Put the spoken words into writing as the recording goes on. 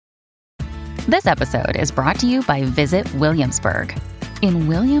This episode is brought to you by Visit Williamsburg. In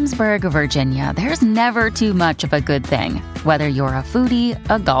Williamsburg, Virginia, there's never too much of a good thing. Whether you're a foodie,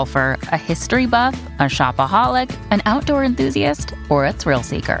 a golfer, a history buff, a shopaholic, an outdoor enthusiast, or a thrill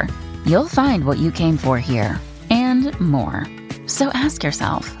seeker, you'll find what you came for here and more. So ask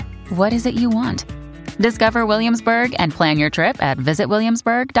yourself, what is it you want? Discover Williamsburg and plan your trip at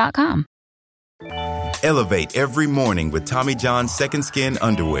visitwilliamsburg.com. Elevate every morning with Tommy John's Second Skin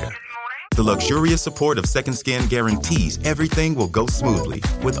underwear. The luxurious support of Second Skin guarantees everything will go smoothly.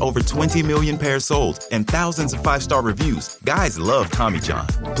 With over 20 million pairs sold and thousands of 5-star reviews, guys love Tommy John.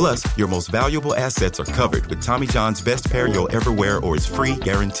 Plus, your most valuable assets are covered with Tommy John's best pair you'll ever wear or its free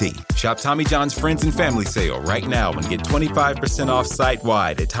guarantee. Shop Tommy John's Friends and Family Sale right now and get 25% off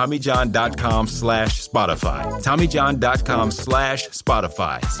site-wide at TommyJohn.com/Spotify.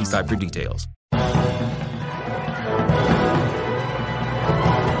 TommyJohn.com/Spotify. See site for details.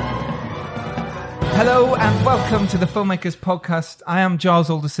 Hello and welcome to the Filmmakers Podcast. I am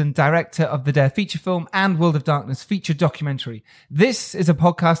Giles Alderson, director of the Dare feature film and World of Darkness feature documentary. This is a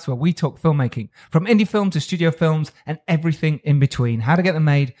podcast where we talk filmmaking, from indie film to studio films and everything in between. How to get them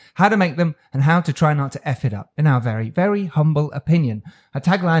made, how to make them, and how to try not to F it up, in our very, very humble opinion. Our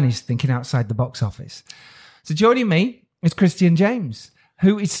tagline is thinking outside the box office. So joining me is Christian James,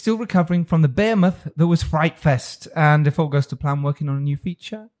 who is still recovering from the behemoth that was Fright Fest, and if all goes to plan, working on a new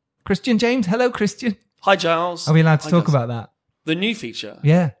feature. Christian James. Hello, Christian. Hi, Giles. Are we allowed to talk about that? The new feature?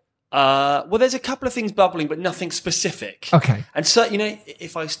 Yeah. Well, there's a couple of things bubbling, but nothing specific. Okay. And so,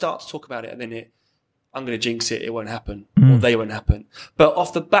 if I start to talk about it, then I'm going to jinx it. It won't happen, or they won't happen. But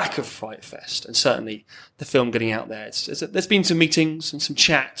off the back of Fright Fest, and certainly the film getting out there, there's been some meetings and some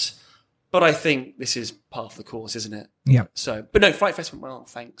chat. But I think this is part of the course, isn't it? Yeah. So, but no, Fright Fest went well,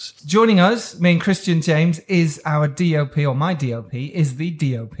 thanks. Joining us, me and Christian James, is our DOP, or my DOP, is the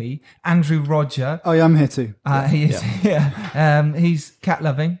DOP, Andrew Roger. Oh, yeah, I'm here too. He is here. He's cat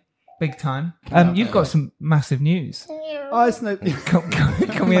loving, big time. You've got some massive news. Oh, it's no...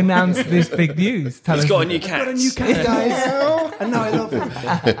 Can we announce this big news? He's got a new cat. I've got a new cat, guys. And now I love him.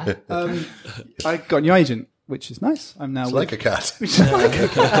 I got a new agent, which is nice. I'm now like a cat.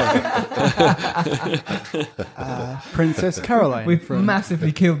 Princess Caroline. We've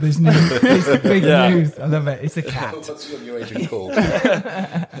massively killed this big news. I love it. It's a cat. What's your new agent called?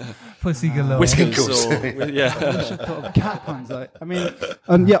 Pussy galore. Whiskers or Cat puns. I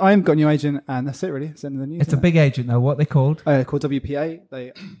have got a new agent, and that's it. Really, it's the end of the news. It's a big agent, though. What they called? Called WPA.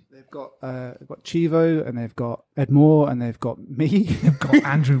 They've got Chivo, and they've got Ed Moore, and they've got me. They've got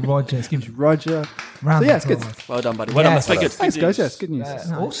Andrew Rogers. Roger. Round it's good. Well done, buddy. Well done. That's very good. Thanks, guys. Yeah, it's good news.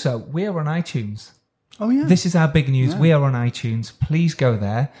 Also, we are on iTunes. Oh, yeah. This is our big news. Yeah. We are on iTunes. Please go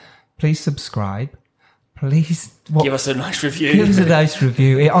there. Please subscribe. Please give us a nice review. Give us a nice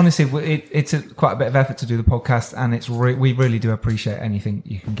review. It's quite a bit of effort to do the podcast, and we really do appreciate anything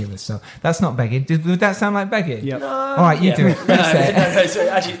you can give us. So that's not begging. Would that sound like begging? Yeah. No. All right, you do it. No,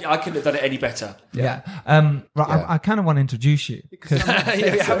 actually, I couldn't have done it any better. Yeah. I kind of want to introduce you because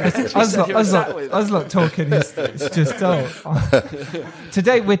us lot talking is just dull.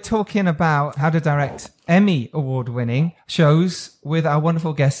 Today we're talking about how to direct Emmy award-winning shows with our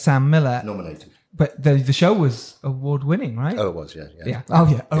wonderful guest Sam Miller. Nominated. But the show was award-winning, right? Oh, it was, yeah. Oh,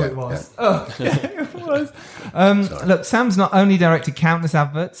 yeah. Oh, yeah, it was. Yeah. Oh, yeah, it was. Look, Sam's not only directed countless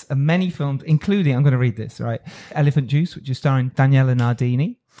adverts and many films, including, I'm going to read this, right? Elephant Juice, which is starring Daniela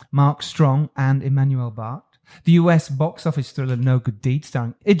Nardini, Mark Strong, and Emmanuel Bart. The US box office thriller No Good Deed,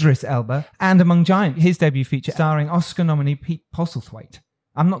 starring Idris Elba, and Among Giants, his debut feature, starring Oscar nominee Pete Postlethwaite.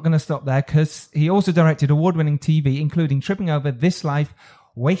 I'm not going to stop there because he also directed award-winning TV, including Tripping Over, This Life,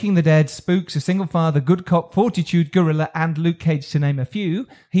 Waking the Dead, Spooks, A Single Father, Good Cop, Fortitude, Gorilla, and Luke Cage, to name a few.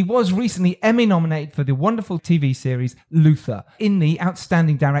 He was recently Emmy nominated for the wonderful TV series Luther in the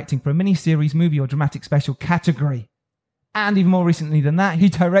Outstanding Directing for a Miniseries, Movie or Dramatic Special category. And even more recently than that, he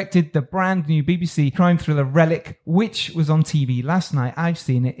directed the brand new BBC crime thriller RELLIK, which was on TV last night. I've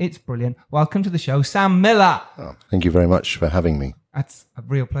seen it. It's brilliant. Welcome to the show, Sam Miller. Oh, thank you very much for having me. That's a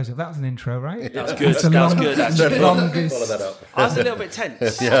real pleasure. That was an intro, right? That was good. That was good, actually. Longest. Follow that up. I was a little bit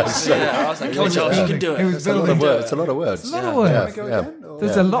tense. Yeah, I was like, come on, Charles, you can do it. It's a lot of words. It's a lot of words. It's a lot of words.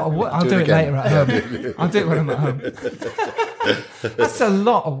 There's a lot of work. I'll do it later at home. I'll do it when I'm at home. That's a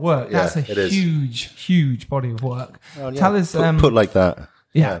lot of work. That's a huge body of work. Well, yeah. Tell us. Put like that.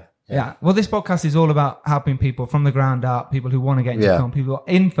 Yeah. Well, this podcast is all about helping people from the ground up, people who want to get into film, people who are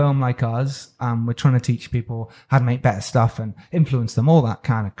in film like us. We're trying to teach people how to make better stuff and influence them, all that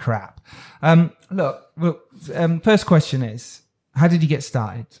kind of crap. First question is, how did you get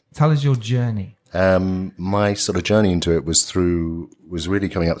started? Tell us your journey. My sort of journey into it was really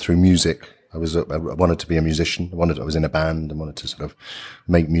coming up through music. I wanted to be a musician. I was in a band and wanted to sort of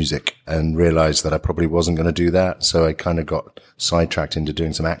make music, and realized that I probably wasn't going to do that. So I kind of got sidetracked into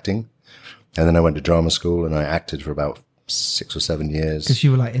doing some acting. And then I went to drama school and I acted for about 6 or 7 years. Because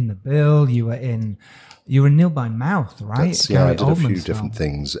you were like in The Bill, you were in Nil by Mouth, right? I did a few different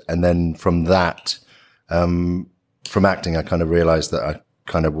things. And then from that, from acting, I kind of realized that I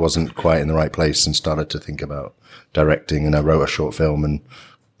kind of wasn't quite in the right place and started to think about directing. And I wrote a short film and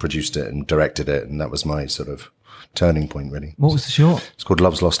produced it and directed it. And that was my sort of turning point, really. What was the short? It's called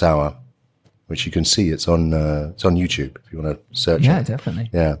Love's Lost Hour, which you can see. It's on YouTube if you want to search it. Yeah, definitely.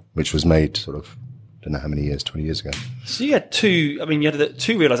 Yeah, which was made sort of, don't know how many years, 20 years ago. So you had two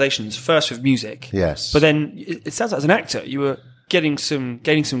realizations. First with music. Yes. But then it sounds like as an actor, you were gaining some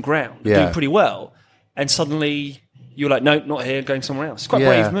ground, Yeah. doing pretty well. And suddenly you were like, no, not here, going somewhere else. It's quite a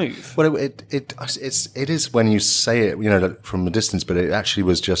brave move. Well, it is when you say it, like from a distance, but it actually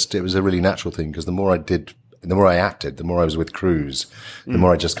was it was a really natural thing, because the more I acted, the more I was with crews, the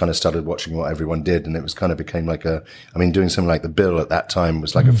more I just kind of started watching what everyone did. And it was kind of became like doing something like The Bill at that time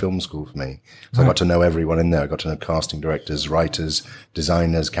was like a film school for me. So I got to know everyone in there. I got to know casting directors, writers,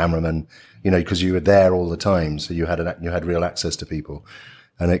 designers, cameramen, because you were there all the time. So you had real access to people.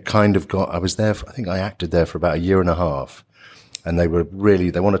 And it kind of I was there I think I acted there for about 1.5 years. And they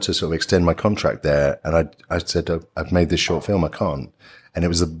wanted to sort of extend my contract there. And I said, I've made this short film. I can't. And it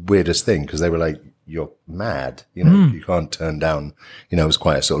was the weirdest thing, because they were like, you're mad, you can't turn down, it was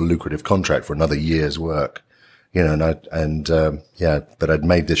quite a sort of lucrative contract for another year's work, but I'd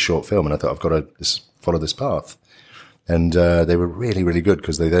made this short film and I thought, I've got to follow this path. And, they were really, really good,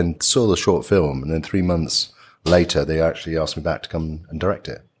 because they then saw the short film, and then 3 months later, they actually asked me back to come and direct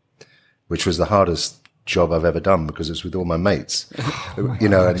it, which was the hardest job I've ever done, because it's with all my mates,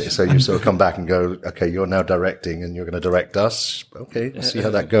 and so you sort of come back and go, okay, you're now directing and you're going to direct us. Okay, let's see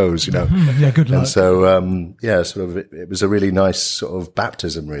how that goes, Yeah, good luck. And so, it was a really nice sort of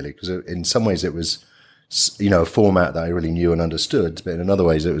baptism, really, because in some ways it was, a format that I really knew and understood, but in other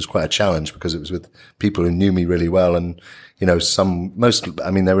ways it was quite a challenge, because it was with people who knew me really well. And, they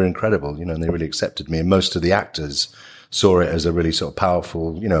were incredible, and they really accepted me. And most of the actors saw it as a really sort of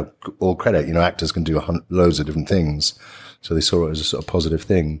powerful, all credit, actors can do loads of different things. So they saw it as a sort of positive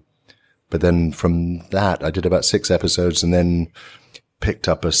thing. But then from that, I did about 6 episodes and then picked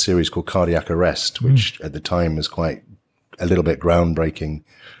up a series called Cardiac Arrest, which at the time was quite a little bit groundbreaking,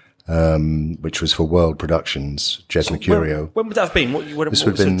 which was for World Productions, Jez Mercurio. When would that have been? This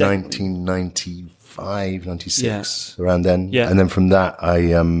would have been 1995, 96, around then. Yeah. And then from that,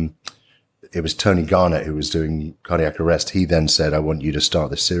 it was Tony Garnett who was doing Cardiac Arrest. He then said, I want you to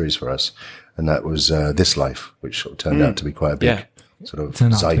start this series for us. And that was This Life, which sort of turned out to be quite a big sort of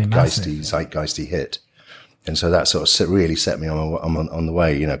zeitgeisty hit. And so that sort of really set me on the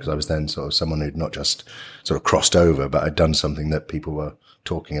way, because I was then sort of someone who'd not just sort of crossed over, but I'd done something that people were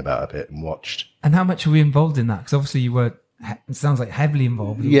talking about a bit and watched. And how much were you involved in that? Because obviously you were, it sounds like heavily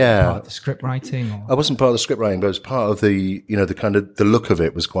involved. Yeah. Part of the script writing? Or? I wasn't part of the script writing, but it was part of the, the kind of, the look of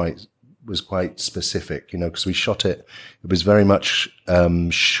it was quite specific, because we shot it. It was very much,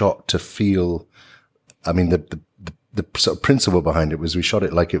 shot to feel, the sort of principle behind it was we shot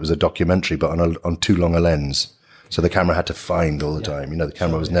it like it was a documentary, but on too long a lens. So the camera had to find all the time. The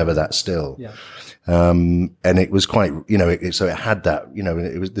camera was never that still. Yeah. And it was quite, so it had that,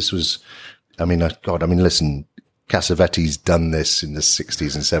 listen, Cassavetes done this in the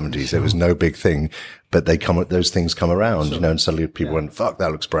 60s and 70s. It was no big thing, but those things come around, and suddenly people went, fuck,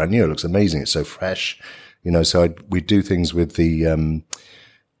 that looks brand new. It looks amazing. It's so fresh, so we'd do things with the,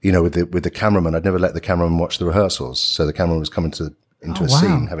 with the cameraman. I'd never let the cameraman watch the rehearsals. So the cameraman was coming into a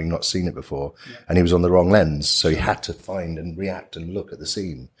scene, having not seen it before, and he was on the wrong lens. So he had to find and react and look at the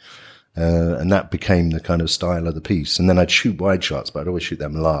scene. And that became the kind of style of the piece. And then I'd shoot wide shots, but I'd always shoot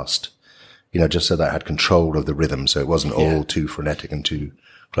them last, just so that I had control of the rhythm. So it wasn't all too frenetic and too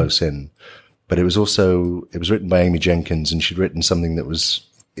close in. But it was written by Amy Jenkins, and she'd written something that was,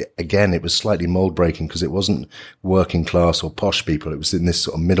 again, it was slightly mold breaking, because it wasn't working class or posh people. It was in this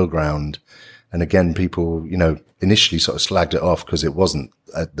sort of middle ground. And again, people, initially sort of slagged it off because it wasn't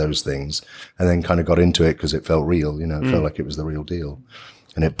those things, and then kind of got into it because it felt real, it felt like it was the real deal.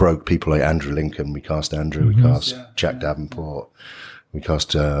 And it broke people like Andrew Lincoln. We cast Andrew, we cast Jack Davenport, we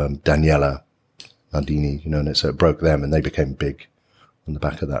cast Daniela Nardini, and so it broke them, and they became big on the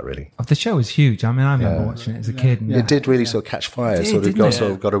back of that, really. The show was huge. I remember watching it as a kid. And it did really sort of catch fire.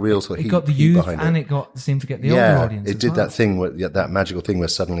 It got a real sort of heat. It got the youth, behind and it seemed to get the older audience. It did that thing, that magical thing where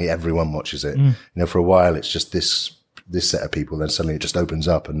suddenly everyone watches it. For a while, it's just this this set of people, then suddenly it just opens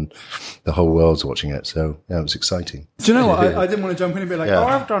up and the whole world's watching it. So yeah, it was exciting. Do you know what? I didn't want to jump in and be like, oh,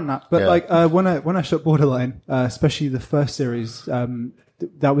 I've done that. But when I shot Borderline, especially the first series,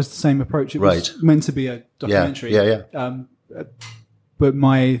 that was the same approach. It was meant to be a documentary. But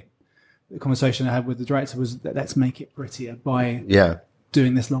the conversation I had with the director was that let's make it prettier by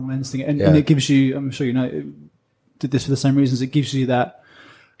doing this long lens thing. And it gives you, I'm sure you know, it did this for the same reasons. It gives you that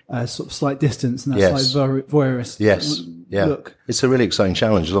sort of slight distance and that slight voyeurist look. It's a really exciting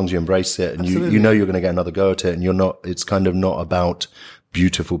challenge as long as you embrace it and you know you're going to get another go at it, and it's kind of not about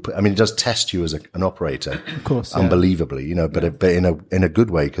beautiful. I mean, it does test you as an operator, of course, unbelievably, you know, but in a good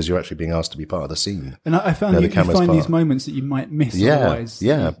way, because you're actually being asked to be part of the scene. And I found you find these moments that you might miss otherwise,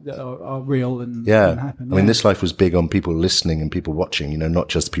 that are real and happen. I mean, this life was big on people listening and people watching, you know, not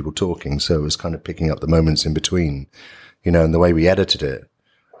just people talking. So it was kind of picking up the moments in between, you know, and the way we edited it.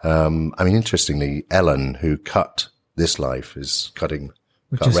 I mean, interestingly, Ellen, who cut This Life, is cutting.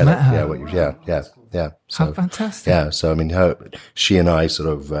 We just met her. Yeah. So, how fantastic. Yeah. So, I mean, she and I sort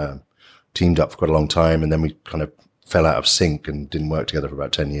of teamed up for quite a long time, and then we kind of fell out of sync and didn't work together for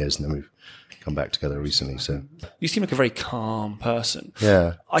about 10 years, and then we've come back together recently. So you seem like a very calm person.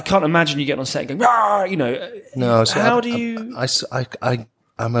 Yeah. I can't imagine you getting on set and going, "Rah!" You know. No. So how do you?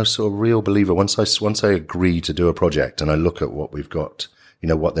 I'm a sort of real believer. Once I agree to do a project and I look at what we've got, you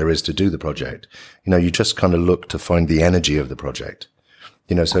know, what there is to do the project, you know, you just kind of look to find the energy of the project.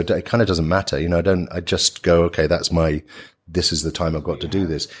 You know, so it kind of doesn't matter. You know, I just go, okay, this is the time I've got to do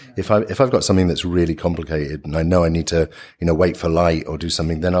this. If I've got something that's really complicated and I know I need to, you know, wait for light or do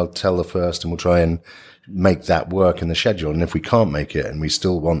something, then I'll tell the first and we'll try and make that work in the schedule. And if we can't make it and we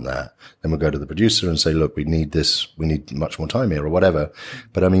still want that, then we'll go to the producer and say, look, we need much more time here or whatever.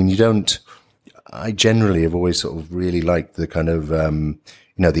 But I mean, I generally have always sort of really liked the kind of,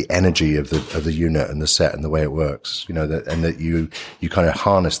 you know, the energy of the unit and the set and the way it works, you know, that you kind of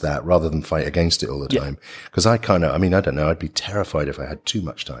harness that rather than fight against it all the time. Because I don't know, I'd be terrified if I had too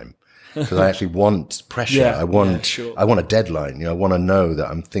much time. Because I actually want pressure. I want a deadline. You know, I want to know that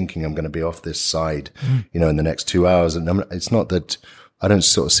I'm thinking I'm going to be off this side, you know, in the next 2 hours. And it's not that I don't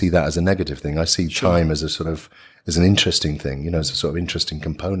sort of see that as a negative thing. I see time as as an interesting thing, you know, as a sort of interesting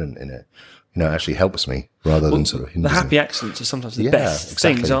component in it. You know, it actually helps me rather than sort of hinders the happy accidents are sometimes the best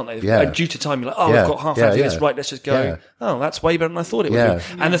things, aren't they? Yeah. Due to time, you're like, I've got half an hour to do this, right, let's just go. Yeah. Oh, that's way better than I thought it would be.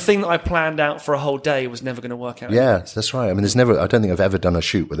 And the thing that I planned out for a whole day was never going to work out. Yeah, that's right. I mean, I don't think I've ever done a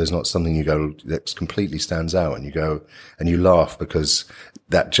shoot where there's not something you go that completely stands out and you go and you laugh because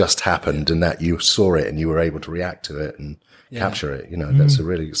that just happened and that you saw it and you were able to react to it and capture it. You know, that's a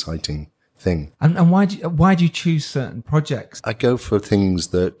really exciting thing. And why do you choose certain projects? I go for things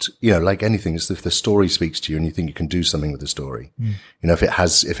that, you know, like anything, if the story speaks to you and you think you can do something with the story, you know, if it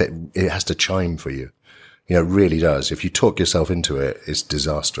has to chime for you, you know, it really does. If you talk yourself into it, it's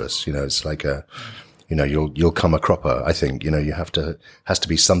disastrous. You know, it's like you know, you'll come a cropper. I think, you know, has to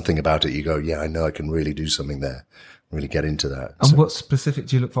be something about it. You go, yeah, I know I can really do something there. Really get into that. And what specific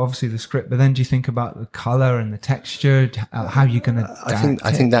do you look for? Obviously the script, but then do you think about the color and the texture? How you're going to?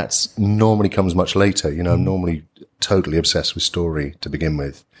 I think that's normally comes much later. You know, I'm normally totally obsessed with story to begin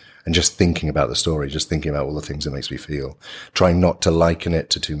with, and just thinking about the story, just thinking about all the things it makes me feel. Trying not to liken it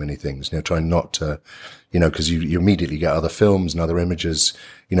to too many things. You know, trying not to, you know, because you immediately get other films and other images,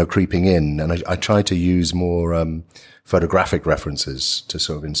 you know, creeping in, and I try to use more photographic references to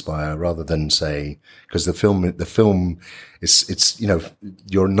sort of inspire rather than say, because the film it's, you know,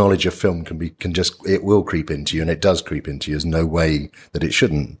 your knowledge of film it will creep into you, and it does creep into you. There's no way that it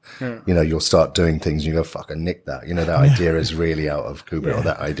shouldn't. You know, you'll start doing things and you go, fuck, I nicked that. You know, that idea is really out of Kubrick, or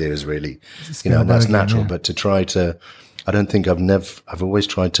that idea is really, you know, that's natural. But to try to, I don't think I've always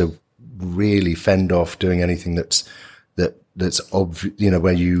tried to really fend off doing anything that's obvious, you know,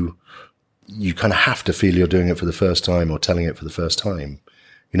 where you kind of have to feel you're doing it for the first time or telling it for the first time.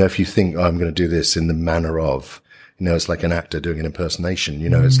 You know, if you think, I'm going to do this in the manner of, you know, it's like an actor doing an impersonation, you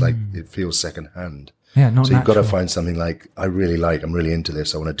know, it's like, it feels secondhand. Yeah, not so you've natural. got to find something like, I'm really into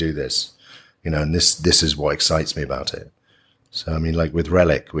this. I want to do this, you know, and this is what excites me about it. So, I mean, like with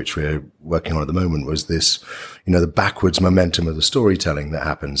RELLIK, which we're working on at the moment, was this, you know, the backwards momentum of the storytelling that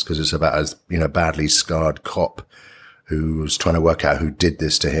happens because it's about a, you know, badly scarred cop who was trying to work out who did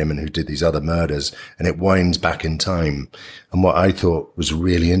this to him and who did these other murders, and it winds back in time. And what I thought was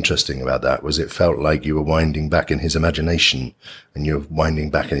really interesting about that was it felt like you were winding back in his imagination and you're winding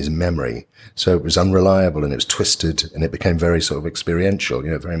back in his memory. So it was unreliable and it was twisted and it became very sort of experiential,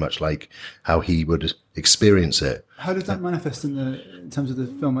 you know, very much like how he would experience it. How does that manifest in terms of the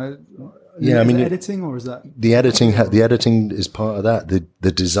film? Yeah, I mean, editing, or is that the editing? The editing is part of that.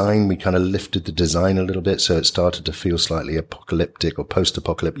 The design, we kind of lifted the design a little bit, so it started to feel slightly apocalyptic or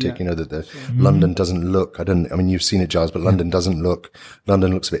post-apocalyptic. You know, that the London doesn't look. I mean, you've seen it, Giles, but London doesn't look.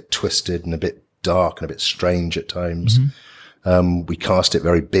 London looks a bit twisted and a bit dark and a bit strange at times. We cast it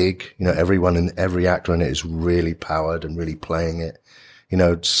very big. You know, everyone and every actor in it is really powered and really playing it. You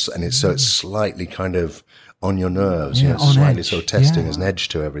know, and it's slightly kind of on your nerves. You know, slightly edge. Sort of testing as an edge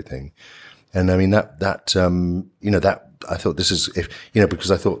to everything. And I mean, that I thought this is,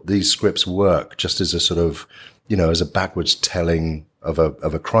 because I thought these scripts work just as a sort of, as a backwards telling of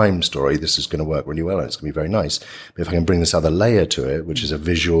a crime story. This is going to work really well and it's going to be very nice. But if I can bring this other layer to it, which is a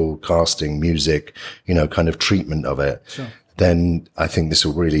visual casting, music, kind of treatment of it, then I think this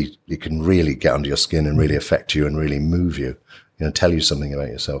will it can really get under your skin and really affect you and really move you. Tell you something about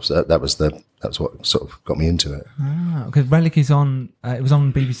yourself. So that's what sort of got me into it. Because RELLIK is on, it was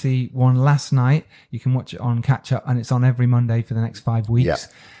on BBC One last night. You can watch it on catch up and it's on every Monday for the next 5 weeks. Yeah.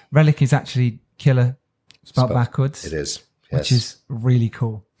 RELLIK is actually killer spelled backwards. It is. Yes. Which is really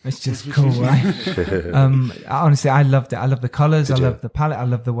cool. It's just cool, right? Honestly, I loved it. I love the colours. I love the palette. I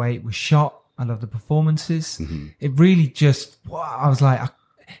love the way it was shot. I love the performances. It really just, I was like,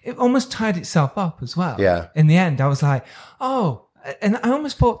 it almost tied itself up as well. Yeah. In the end, I was like, oh, and I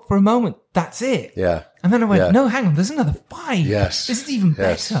almost thought for a moment, that's it. Yeah. And then I went, no, hang on, there's another 5. Yes. This is even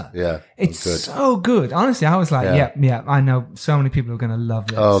better. Yeah. It's good. So good. Honestly, I was like, yeah, I know so many people are going to love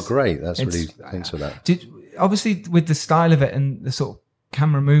this. Oh, great. Thanks for that. Obviously, with the style of it and the sort of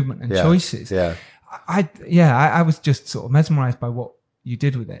camera movement and choices. Yeah. I was just sort of mesmerized by what you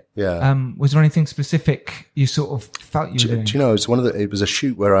did with it. Yeah. Was there anything specific you sort of felt you were doing? Do you know, it was a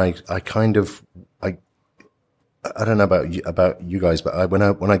shoot where I don't know about you guys, but when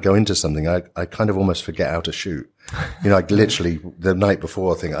I go into something, I kind of almost forget how to shoot. I literally the night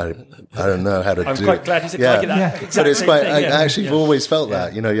before think I don't know how to do it. I'm quite glad you said that. But it's quite, I actually have always felt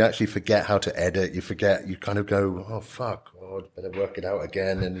that, you actually forget how to edit. You forget, you kind of go, oh fuck, better work it out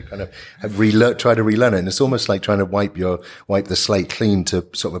again. And you kind of try to relearn it. And it's almost like trying to wipe the slate clean to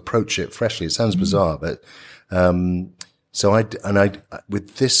sort of approach it freshly. It sounds bizarre, but,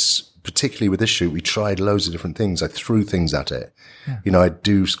 particularly with this shoot, we tried loads of different things. I threw things at it. Yeah. I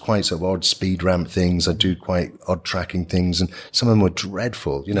do quite sort of odd speed ramp things. I do quite odd tracking things. And some of them were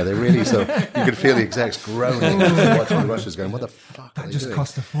dreadful. They really so you could feel the execs groaning watching the rushes going, what the fuck that just doing?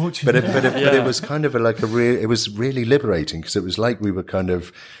 Cost a fortune. But it was kind of it was really liberating because it was like we were kind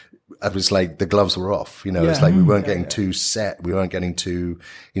of, it was like the gloves were off, it's like we weren't getting too set. We weren't getting too,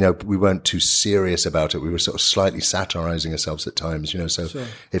 we weren't too serious about it. We were sort of slightly satirizing ourselves at times, so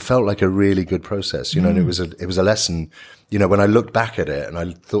it felt like a really good process, and it was a lesson, when I looked back at it and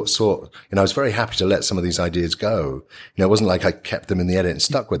I I was very happy to let some of these ideas go. It wasn't like I kept them in the edit and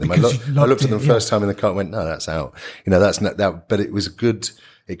stuck with them. I looked at them first time in the car and went, no, that's out. That's not that, but it was good.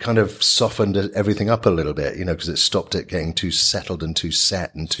 It kind of softened everything up a little bit, because it stopped it getting too settled and too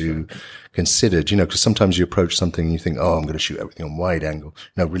set and too considered, because sometimes you approach something and you think, oh, I'm going to shoot everything on wide angle,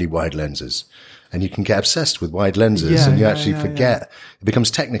 really wide lenses. And you can get obsessed with wide lenses and you actually forget. It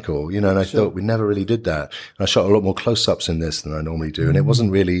becomes technical, and I thought we never really did that. And I shot a lot more close-ups in this than I normally do. And it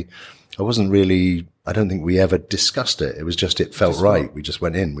wasn't really, I don't think we ever discussed it. It was just, it felt right. We just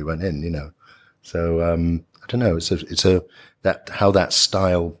went in, So, I don't know. How that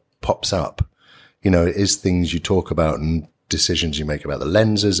style pops up, it is things you talk about and decisions you make about the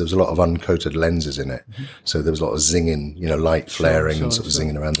lenses. There was a lot of uncoated lenses in it. So there was a lot of zinging, light flaring and sort of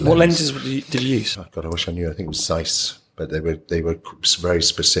zinging around the lens. What lenses did you use? Oh God, I wish I knew. I think it was Zeiss, but they were very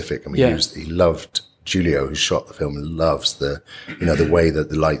specific. And he loved, Julio, who shot the film, loves the way that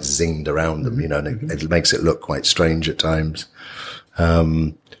the light zinged around them, and it makes it look quite strange at times.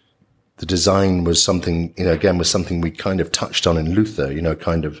 The design was something, was something we kind of touched on in Luther,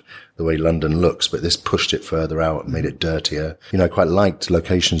 kind of the way London looks, but this pushed it further out and made it dirtier. I quite liked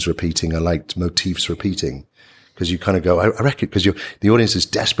locations repeating. I liked motifs repeating because you kind of go, I reckon, because the audience is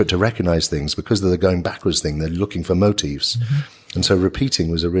desperate to recognize things because of the going backwards thing. They're looking for motifs. And so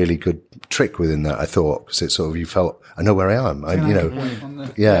repeating was a really good trick within that, I thought, because it sort of, you felt, I know where I am.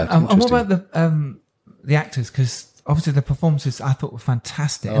 And what about the actors? Because obviously the performances I thought were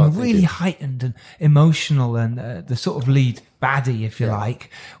fantastic and really heightened and emotional, and the sort of lead baddie, if you like,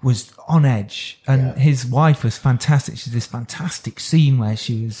 was on edge, and his wife was fantastic. She's this fantastic scene where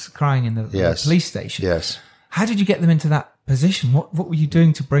she was crying in the police station. Yes. How did you get them into that position? What were you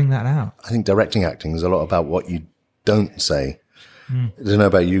doing to bring that out? I think directing acting is a lot about what you don't say. I don't know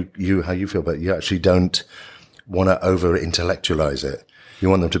about you how you feel, but you actually don't want to over intellectualize it. You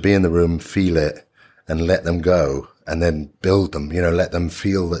want them to be in the room, feel it, and let them go. and then build them, let them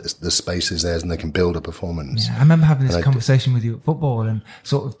feel that the space is theirs and they can build a performance. Yeah, I remember having this conversation with you at football, and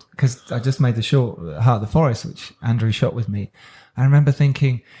sort of, because I just made the short Heart of the Forest, which Andrew shot with me. I remember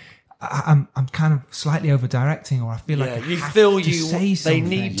thinking, I'm kind of slightly over directing, or I feel like you have feel to you say they something.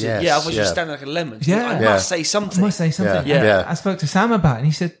 need to. Yes, Otherwise you stand like a lemon. Yeah. I must say something. I must say something. Yeah. I spoke to Sam about it, and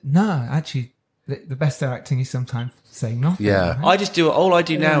he said, no, actually, the best directing is sometimes saying nothing. Yeah. Right? I just do it. All I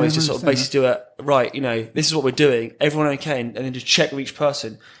do now is just sort of basically do it. Right, this is what we're doing. Everyone okay, and then just check with each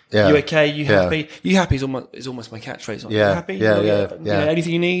person. Yeah. You okay? You happy? You happy is almost my catchphrase. Like, Yeah. You happy? Yeah.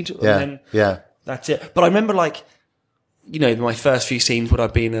 Anything you need? Yeah. And then Yeah. that's it. But I remember, my first few scenes would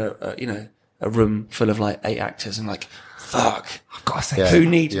have been a room full of 8 actors, and fuck, I've got to say, who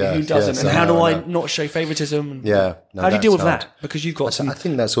needs me, who doesn't, and how do I no. not show favoritism? And Yeah. No, how do you deal with hard. that? Because you've got some. I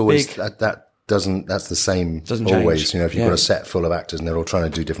think that's always big, that's the same Doesn't always. change. If you've got a set full of actors and they're all trying to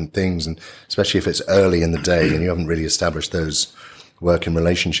do different things, and especially if it's early in the day and you haven't really established those working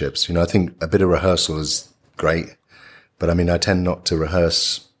relationships, I think a bit of rehearsal is great. But I tend not to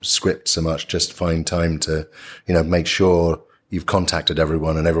rehearse scripts so much, just find time to, make sure you've contacted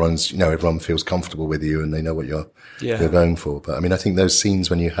everyone and everyone feels comfortable with you and they know what you're going for. But I think those scenes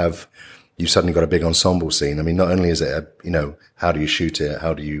when you've suddenly got a big ensemble scene. Not only is it how do you shoot it?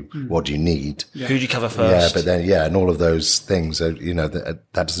 What do you need? who do you cover first? Yeah, but then, and all of those things, that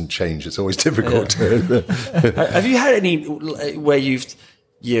doesn't change. It's always difficult. Have you had any where you've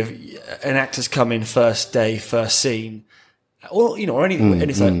an actor's come in first day, first scene, or anything,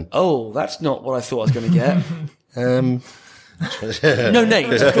 and it's like, oh, that's not what I thought I was going to get. No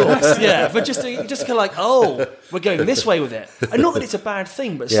names, of course. Yeah, but just kind of oh, we're going this way with it, and not that it's a bad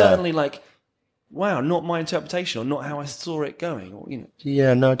thing, but certainly wow, not my interpretation or not how I saw it going. Or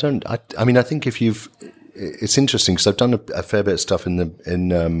Yeah, no, I don't. I think it's interesting because I've done a fair bit of stuff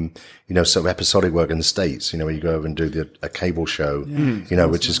in sort of episodic work in the States. Where you go over and do a cable show,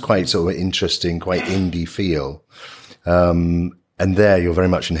 which is quite sort of interesting, quite indie feel. And there you're very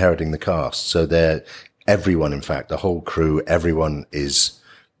much inheriting the cast, so everyone, in fact, the whole crew, everyone is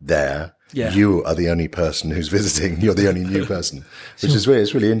there. Yeah. You are the only person who's visiting. You're the only new person, which is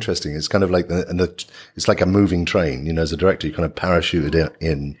it's really interesting. It's kind of like it's like a moving train. As a director, you kind of parachuted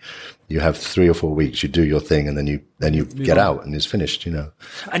in. You have 3 or 4 weeks. You do your thing, and then you get out, and it's finished.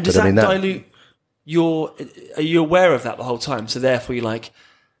 And does that dilute are you aware of that the whole time? So therefore, you're like.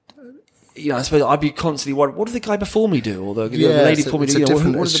 I suppose I'd be constantly worried. What did the guy before me do, or the lady before me do?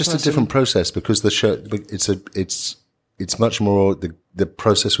 It's just a different process because the show. It's much more the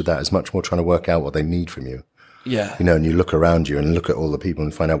process with that is much more trying to work out what they need from you. Yeah, and you look around you and look at all the people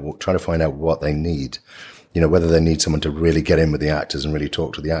and try to find out what they need. Whether they need someone to really get in with the actors and really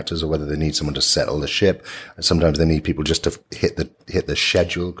talk to the actors, or whether they need someone to settle the ship. And sometimes they need people just to hit the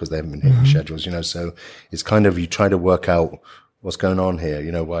schedule because they haven't been hitting schedules. So it's kind of you try to work out. What's going on here?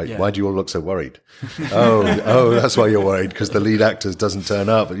 Why do you all look so worried? Oh, that's why you're worried because the lead actor doesn't turn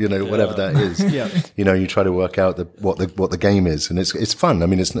up. Whatever that is. Yeah. You try to work out what the game is, and it's fun.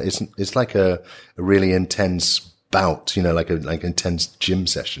 It's like a really intense bout. Like an intense gym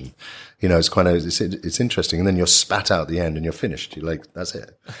session. It's interesting, and then you're spat out at the end, and you're finished. You're like, that's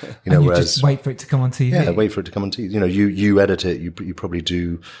it. Whereas just wait for it to come on TV. Yeah, wait for it to come on TV. You edit it. You probably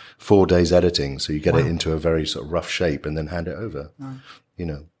do 4 days editing, so you get it into a very sort of rough shape, and then hand it over.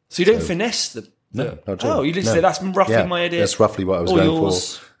 So you don't finesse the. No, not at all. Oh, you just say that's roughly my edit. That's roughly what I was going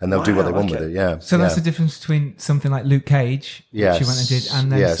for, and they'll do what they want with it. Yeah. So that's the difference between something like Luke Cage, which you went and did,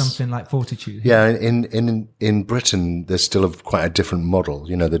 and then something like Fortitude. Yeah, in Britain, there's still quite a different model.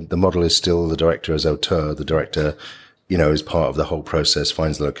 The model is still the director as auteur. The director, is part of the whole process,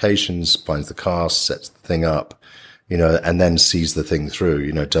 finds the locations, finds the cast, sets the thing up, and then sees the thing through.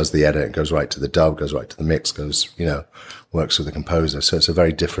 Does the edit, goes right to the dub, goes right to the mix, works with the composer. So it's a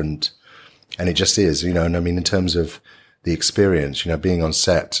very different. And it just is, and in terms of the experience, being on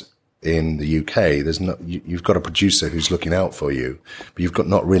set in the UK, you've got a producer who's looking out for you, but you've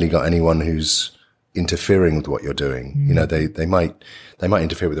not really got anyone who's interfering with what you're doing. They might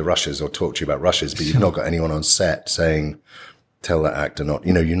interfere with the rushes or talk to you about rushes, but you've not got anyone on set saying, tell that actor not,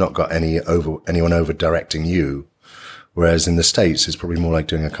 you've not got anyone over directing you. Whereas in the States, it's probably more like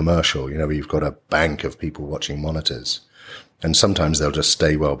doing a commercial, where you've got a bank of people watching monitors. And sometimes they'll just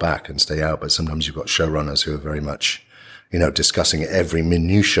stay well back and stay out, but sometimes you've got showrunners who are very much, discussing every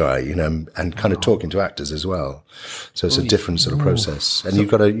minutiae, and kind of talking to actors as well. So it's a different sort of process. And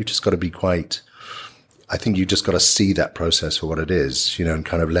you just got to be quite, I think you just got to see that process for what it is, and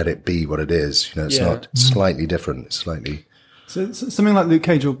kind of let it be what it is. It's not slightly different. It's slightly. So something like Luke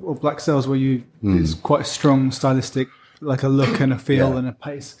Cage or Black Sails, where it's quite a strong stylistic, like a look and a feel and a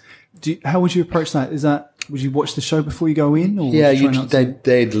pace. How would you approach that? Would you watch the show before you go in? Or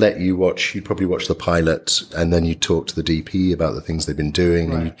they'd let you watch. You'd probably watch the pilot, and then you'd talk to the DP about the things they've been doing,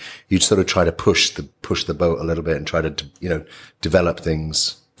 right. And you'd sort of try to push the boat a little bit and try to develop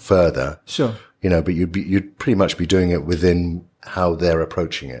things further. Sure. But you'd pretty much be doing it within how they're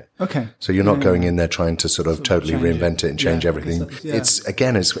approaching it. Okay. So you're not going in there trying to sort of totally reinvent it and change everything.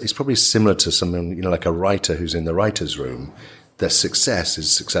 It's probably similar to someone, like a writer who's in the writer's room. Their success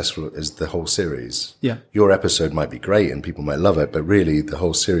is successful as the whole series. Yeah. Your episode might be great and people might love it, but really the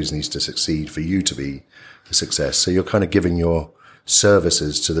whole series needs to succeed for you to be a success. So you're kind of giving your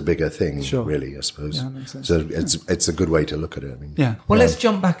services to the bigger thing, really, I suppose. Yeah, that makes sense. So it's a good way to look at it. Well, let's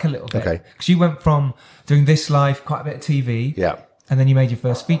jump back a little bit. Okay. Because you went from doing This Life, quite a bit of TV. Yeah. And then you made your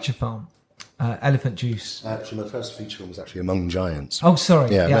first feature film, Elephant Juice. Actually, my first feature film was actually Among Giants. Oh,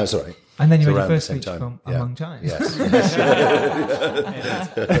 sorry. Yeah, no, sorry. And then you made your first feature film, Among Giants. Yes.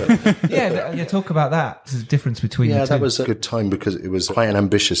 Talk about that. There's a difference between the two. Yeah, that was a good time because it was quite an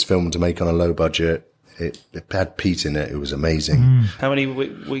ambitious film to make on a low budget. It had Pete in it. It was amazing. How many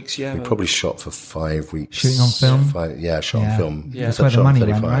weeks you have? We probably shot for 5 weeks. Shooting on film? Shot on film. Yeah, that's where the money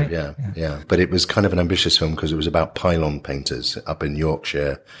went, right? Yeah. But it was kind of an ambitious film because it was about pylon painters up in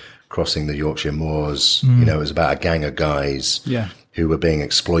Yorkshire, crossing the Yorkshire moors. It was about a gang of guys who were being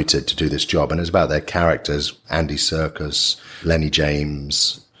exploited to do this job. And it was about their characters, Andy Serkis, Lenny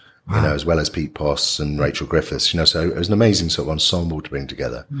James, as well as Pete Poss and Rachel Griffiths. So it was an amazing sort of ensemble to bring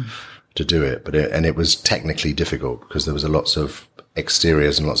together. To do it, and it was technically difficult because there was lots of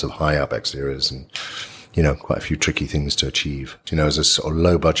exteriors and lots of high up exteriors and, quite a few tricky things to achieve. As a sort of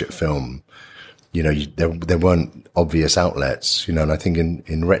low budget film, there weren't obvious outlets, and I think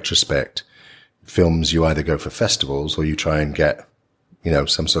in retrospect, films, you either go for festivals or you try and get,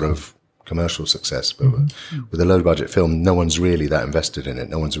 some sort of commercial success. But with a low budget film, no one's really that invested in it.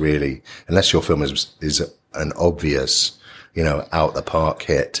 No one's really, unless your film is an obvious, out the park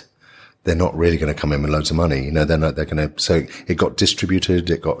hit, they're not really going to come in with loads of money. They're going to, so it got distributed,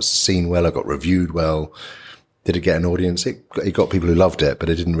 it got seen well, it got reviewed well. Did it get an audience? It got people who loved it, but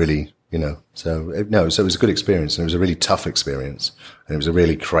it didn't really, so it was a good experience and it was a really tough experience and it was a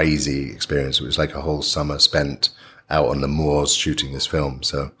really crazy experience. It was like a whole summer spent out on the moors shooting this film.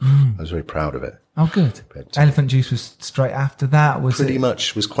 So I was very proud of it. Oh, good. But Elephant Juice was straight after that, was pretty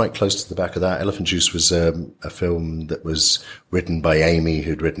much was quite close to the back of that. Elephant Juice was a film that was written by Amy,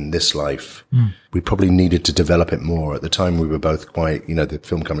 who'd written This Life. We probably needed to develop it more. At the time, we were both quite, the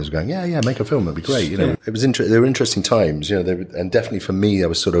film companies were going, yeah, make a film, that'd be great. It was there were interesting times, and definitely for me, there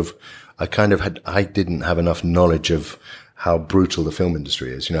was sort of, I didn't have enough knowledge of how brutal the film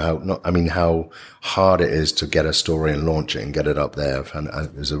industry is, how hard it is to get a story and launch it and get it up there. And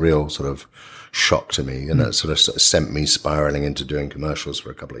it was a real sort of shock to me. And that sort of sent me spiraling into doing commercials for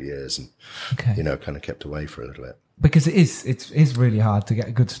a couple of years and, kind of kept away for a little bit. Because it is really hard to get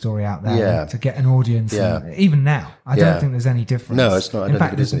a good story out there, to get an audience. And even now, I don't think there's any difference. No, it's not. I don't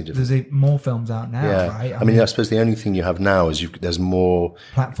think it is any difference. There's more films out now, right? I suppose the only thing you have now is there's more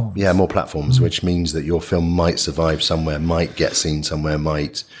platforms. Yeah, more platforms, which means that your film might survive somewhere, might get seen somewhere,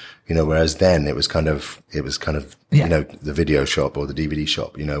 might, whereas then it was kind of, the video shop or the DVD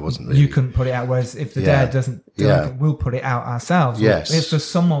shop, it wasn't really. You couldn't put it out, whereas if the dad doesn't do it, we'll put it out ourselves. Yes. It's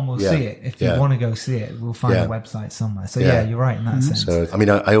just someone will see it. If you want to go see it, we'll find a website somewhere. So you're right in that sense. So,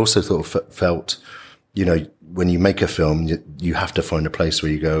 I also felt, when you make a film, you have to find a place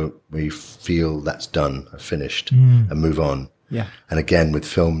where you feel that's done, finished, and move on. Yeah. And again, with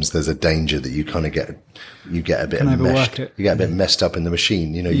films, there's a danger that you kind of get a bit meshed. You get a bit messed up in the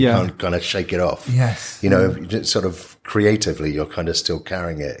machine. You can't kind of shake it off. Yes. Sort of creatively, you're kind of still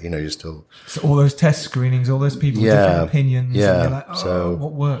carrying it. You're still. So all those test screenings, all those people with different opinions. Yeah. And you're like, so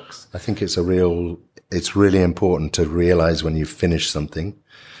what works? I think it's really important to realize when you've finished something.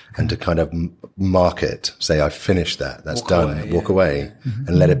 And to kind of mark it, say, I've finished that, that's done, walk away,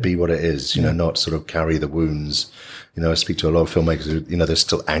 and let it be what it is, not sort of carry the wounds. I speak to a lot of filmmakers who, they're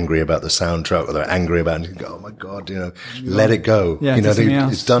still angry about the soundtrack or they're angry about it and you go, oh my God, let it go. Yeah,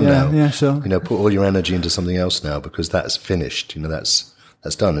 it's done now. Yeah, sure. Put all your energy into something else now because that's finished, that's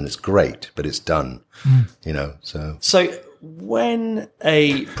done and it's great, but it's done, so. So, when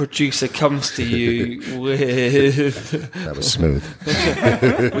a producer comes to you with... That was smooth.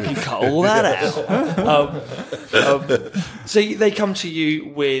 We can cut all that out. So they come to you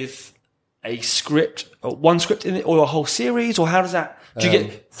with a script, one script in it, or a whole series, or how does that... Do you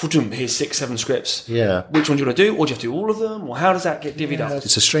get, here's 6, 7 scripts. Yeah. Which one do you want to do, or do you have to do all of them, or how does that get divvied up?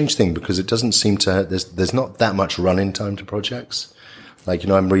 It's a strange thing because it doesn't seem to... There's not that much run-in time to projects. Like,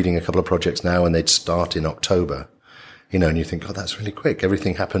 I'm reading a couple of projects now and they'd start in October. you know, and you think, oh, that's really quick.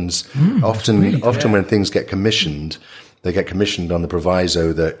 Everything happens often when things get commissioned. They get commissioned on the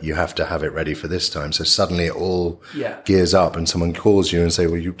proviso that you have to have it ready for this time. So suddenly it all gears up and someone calls you and say,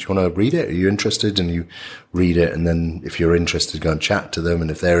 well, do you want to read it? Are you interested? And you read it. And then if you're interested, go and chat to them.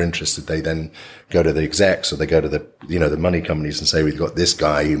 And if they're interested, they then go to the execs or they go to the, you know, the money companies and say, we've got this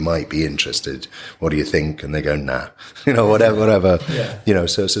guy who might be interested. What do you think? And they go, nah, you know, whatever. You know,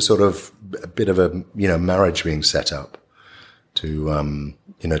 so it's a sort of a bit of a, you know, marriage being set up to,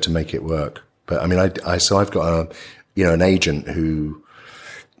 you know, to make it work. But I mean, so I've got you know, an agent who,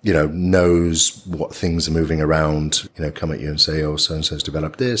 you know, knows what things are moving around, you know, come at you and say, oh, so-and-so's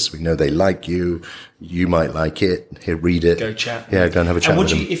developed this. We know they like you. You might like it. Here, read it. Go chat. Yeah, go and have a chat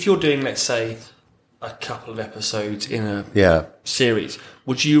with them. If you're doing, let's say, a couple of episodes in a series,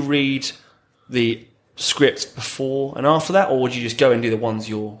 would you read the scripts before and after that, or would you just go and do the ones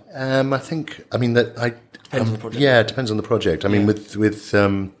you're... I think, I mean, that depends on the project. Yeah, it depends on the project. I mean, with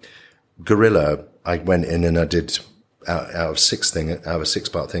Gorilla, I went in and I did... Out of a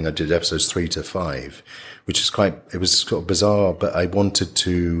 6-part thing, I did episodes 3 to 5, which is it was sort of bizarre, but I wanted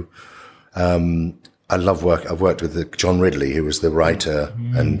to, I've worked with John Ridley, who was the writer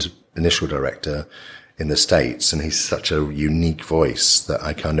and initial director in the States, and he's such a unique voice that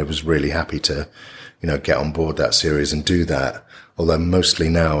I kind of was really happy to, you know, get on board that series and do that. Although mostly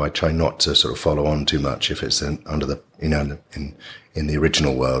now I try not to sort of follow on too much if it's under the, you know, in the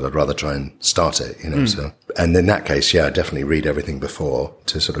original world. I'd rather try and start it, you know, so. And in that case, I definitely read everything before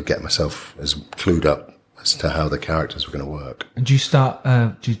to sort of get myself as clued up as to how the characters were going to work. And do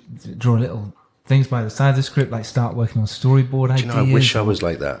you draw little things by the side of the script, like start working on storyboard ideas? You know, I wish I was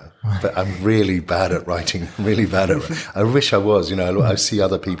like that, but I'm really bad at writing, I wish I was, you know, I see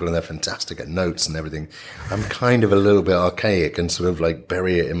other people and they're fantastic at notes and everything. I'm kind of a little bit archaic and sort of like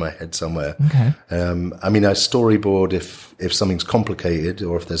bury it in my head somewhere. Okay. I mean, I storyboard if something's complicated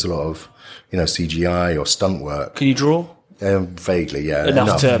or if there's a lot of, you know, CGI or stunt work. Can you draw? Vaguely, yeah.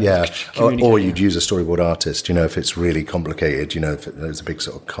 Enough to or you'd use a storyboard artist, you know, if it's really complicated, you know, if there's a big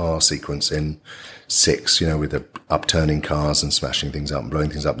sort of car sequence in 6, you know, with the upturning cars and smashing things up and blowing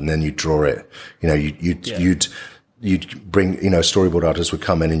things up, and then you draw it, you know, you'd bring, you know, storyboard artists would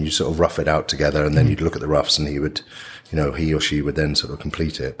come in and you sort of rough it out together, and then you'd look at the roughs and he or she would then sort of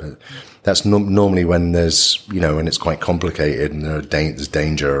complete it. But that's normally when there's, you know, when it's quite complicated and there's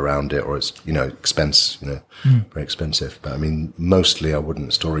danger around it, or it's, you know, very expensive. But I mean, mostly I wouldn't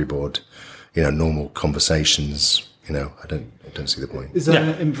storyboard, you know, normal conversations. You know, I don't see the point. Is that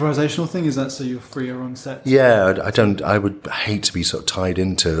an improvisational thing? Is that so you're freer on set? Yeah, I would hate to be sort of tied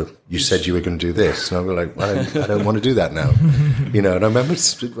into, you said you were going to do this. And I'd be like, I don't want to do that now. You know, and I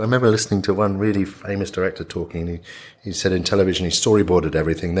remember listening to one really famous director talking, and he said in television he storyboarded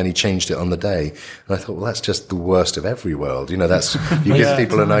everything, then he changed it on the day. And I thought, well, that's just the worst of every world. You know, that's, you give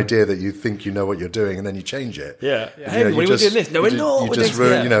people an idea that you think you know what you're doing, and then you change it. Yeah. Hey, we're doing this. No, we're not. You just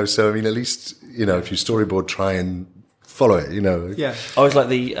ruin, you know, so I mean, at least, you know, if you storyboard, try and follow it, you know. Yeah. I always like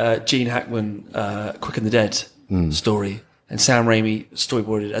the Gene Hackman Quick and the Dead story, and Sam Raimi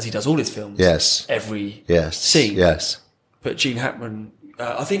storyboarded, as he does all his films. Yes. Every scene. Yes. But Gene Hackman,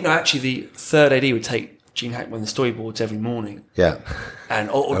 I think actually the third AD would take Gene Hackman the storyboards every morning. Yeah. And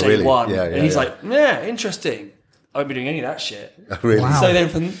or day really? one. Yeah, and he's like, yeah, interesting. I won't be doing any of that shit. Really? Wow. So then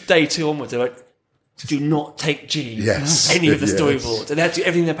from day 2 onwards, they're like, do not take Gene any of the storyboards. And they had to do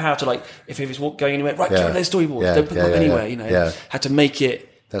everything in their power to, like, if he was going anywhere, right, get those storyboards, don't put them anywhere, you know. Had to make it.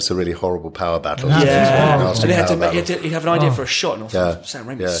 That's a really horrible power battle. Yeah. And they he'd have an idea for a shot, and Sam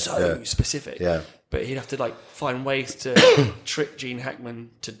Raimi was so specific. Yeah. But he'd have to, like, find ways to trick Gene Hackman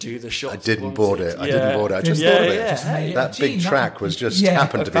to do the shots. I didn't board it. I just thought of it. That big track was just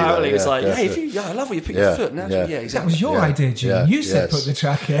happened to be there. Apparently it was like, hey, I love where you put your foot. Now, exactly. That was your idea, Gene. You said put the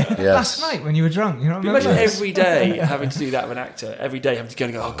track in last night when you were drunk. You know, imagine every day having to do that with an actor. Every day having to go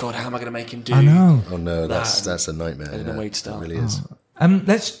and go, oh God, how am I going to make him do? I know. Oh no, that's a nightmare. No way to start. It really is.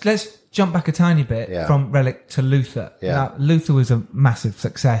 Let's jump back a tiny bit from RELLIK to Luther. Yeah. Now, Luther was a massive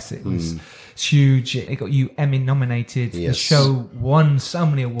success. It was huge. It got you Emmy nominated. Yes. The show won so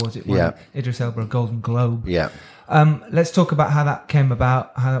many awards. It won Idris Elba a Golden Globe. Yeah. Let's talk about how that came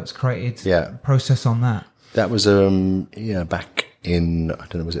about, how that was created. Yeah. Process on that. That was back in, I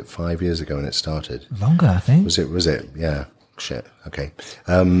don't know, was it 5 years ago when it started? Longer, I think. Was it? Yeah. Shit. Okay.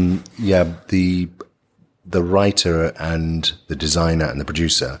 The writer and the designer and the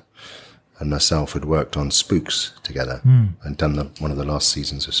producer and myself had worked on Spooks together and done one of the last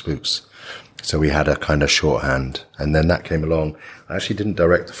seasons of Spooks. So we had a kind of shorthand, and then that came along. I actually didn't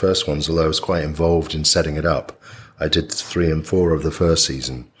direct the first ones, although I was quite involved in setting it up. I did 3 and 4 of the first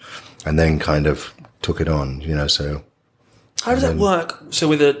season, and then kind of took it on, you know. So How does that work? So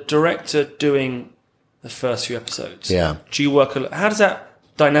with a director doing the first few episodes, do you work? How does that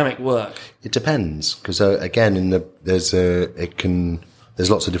dynamic work? It depends, because again, there's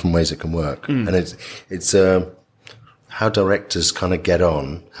lots of different ways it can work, and it's how directors kind of get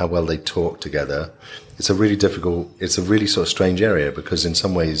on, how well they talk together. It's a really sort of strange area, because in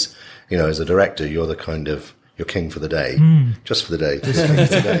some ways, as a director, you're king for the day, just for the day.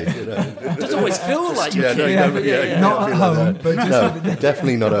 It doesn't always feel like you're king. Not at home, but just for the day.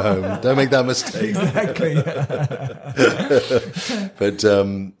 Definitely not at home. Don't make that mistake. Exactly. But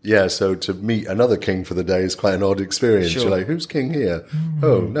so to meet another king for the day is quite an odd experience. Sure. You're like, who's king here?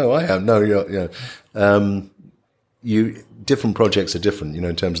 Oh, no, I am. No, you're. Different projects are different,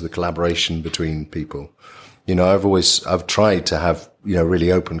 in terms of the collaboration between people. I've tried to have,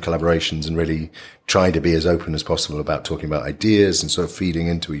 really open collaborations and really try to be as open as possible about talking about ideas and sort of feeding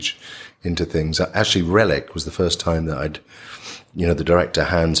into things. Actually, RELLIK was the first time that the director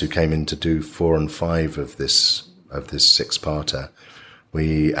Hans, who came in to do 4 and 5 of this 6-parter,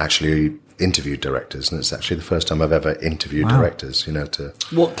 we actually interviewed directors, and it's actually the first time I've ever interviewed directors.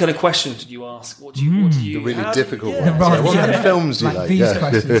 What kind of questions did you ask? What do you? The really difficult ones. What kind of films do you like? These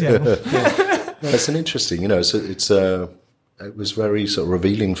questions, It's an interesting, it was very sort of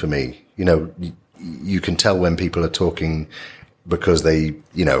revealing for me. You can tell when people are talking because they,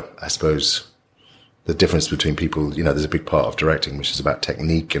 I suppose the difference between people, there's a big part of directing which is about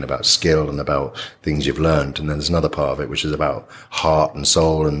technique and about skill and about things you've learned. And then there's another part of it which is about heart and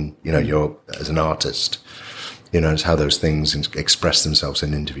soul and, you're as an artist, it's how those things express themselves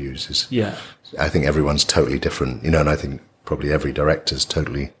in interviews. I think everyone's totally different, and I think probably every director's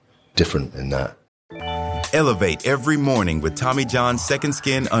totally different in that. Elevate every morning with Tommy John's Second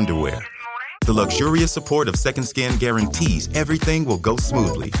Skin underwear. The luxurious support of Second Skin guarantees everything will go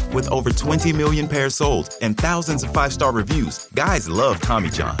smoothly. With over 20 million pairs sold and thousands of 5-star reviews, guys love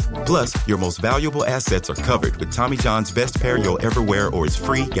Tommy John. Plus, your most valuable assets are covered with Tommy John's best pair you'll ever wear or its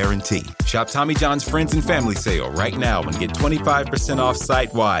free guarantee. Shop Tommy John's Friends and Family Sale right now and get 25% off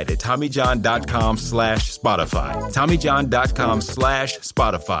site-wide at TommyJohn.com/Spotify.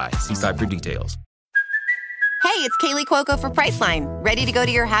 TommyJohn.com/Spotify. See site for details. Hey, it's Kaylee Cuoco for Priceline. Ready to go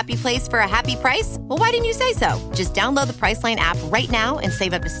to your happy place for a happy price? Well, why didn't you say so? Just download the Priceline app right now and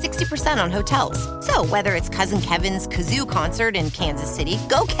save up to 60% on hotels. So whether it's Cousin Kevin's Kazoo Concert in Kansas City,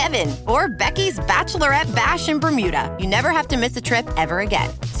 go Kevin, or Becky's Bachelorette Bash in Bermuda, you never have to miss a trip ever again.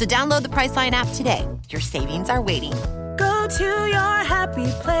 So download the Priceline app today. Your savings are waiting. Go to your happy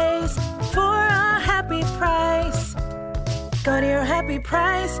place for a happy price. Go to your happy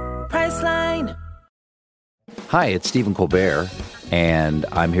price, Priceline. Hi, it's Stephen Colbert, and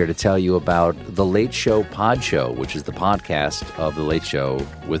I'm here to tell you about The Late Show Pod Show, which is the podcast of The Late Show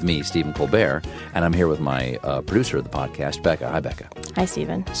with me, Stephen Colbert, and I'm here with my producer of the podcast, Becca. Hi, Becca. Hi,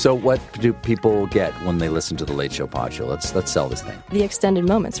 Stephen. So what do people get when they listen to The Late Show Pod Show? Let's sell this thing. The extended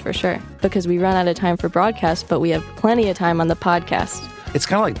moments, for sure, because we run out of time for broadcast, but we have plenty of time on the podcast. It's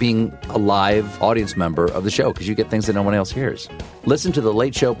kind of like being a live audience member of the show because you get things that no one else hears. Listen to The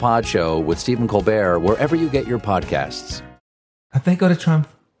Late Show Pod Show with Stephen Colbert wherever you get your podcasts. Have they got to try and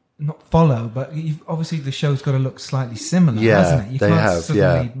not follow, but obviously the show's got to look slightly similar, hasn't it? You they can't have.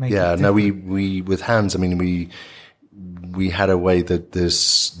 suddenly make it different. No, we with Hans, I mean, we had a way that the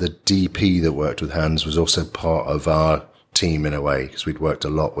DP that worked with Hans was also part of our team in a way because we'd worked a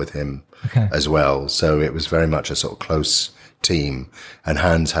lot with him as well. So it was very much a sort of close team, and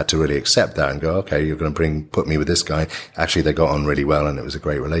Hans had to really accept that and go, okay, you're going to put me with this guy. Actually, they got on really well and it was a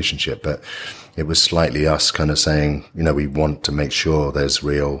great relationship, but it was slightly us kind of saying, we want to make sure there's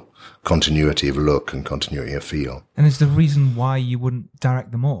real continuity of look and continuity of feel. And is the reason why you wouldn't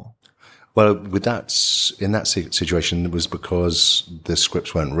direct them all? Well, in that situation, it was because the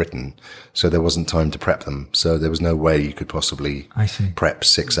scripts weren't written, so there wasn't time to prep them. So there was no way you could possibly prep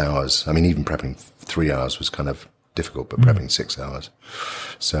 6 hours. I mean, even prepping 3 hours was kind of difficult, but prepping 6 hours.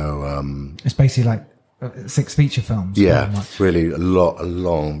 So it's basically like 6 feature films. Really a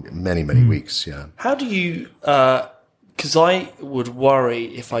long, many weeks. Yeah. How do you? Because I would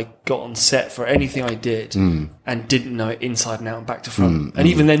worry if I got on set for anything I did and didn't know it inside and out and back to front. And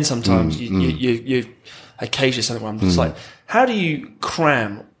even then, sometimes you occasionally something where I'm just like, how do you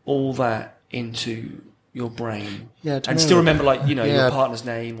cram all that into your brain and still remember, like, your partner's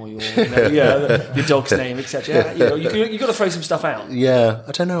name or your dog's name, etc. You got to throw some stuff out. Yeah,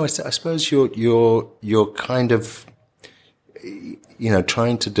 I don't know. I suppose you're kind of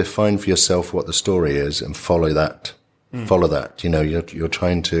trying to define for yourself what the story is and follow that. You're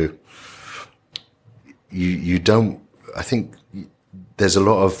trying to. You don't. I think there's a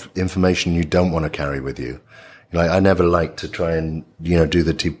lot of information you don't want to carry with you. Like, I never like to try and, do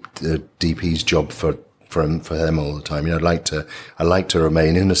the DP's job for them all the time. I like to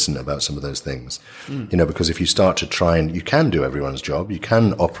remain innocent about some of those things, because if you start to try and, you can do everyone's job, you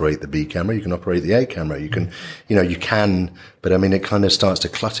can operate the B camera, you can operate the A camera, you can, but I mean, it kind of starts to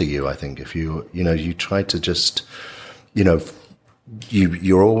clutter you, I think, if you try to just,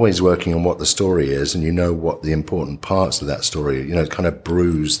 you're always working on what the story is, and what the important parts of that story, kind of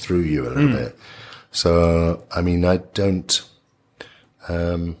bruise through you a little bit. So, I mean, I don't,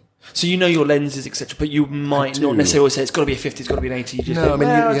 so your lenses, etc., but you might not necessarily always say it's got to be a 50, it's got to be an 80. You just no, I mean,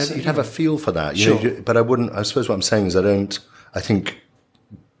 you'd have a feel for that. But I wouldn't. I suppose what I'm saying is I think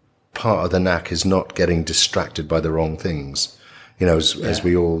part of the knack is not getting distracted by the wrong things. As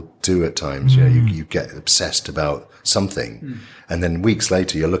we all do at times. You get obsessed about something, and then weeks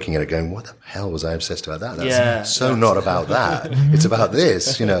later you're looking at it going, what the hell was I obsessed about that? That's not about that. It's about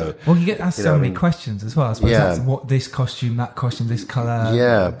this, Well, you get asked so many questions as well. I suppose that's what this costume, that costume, this colour.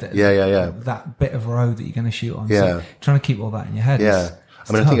 That bit of road that you're going to shoot on. So trying to keep all that in your head. Yeah.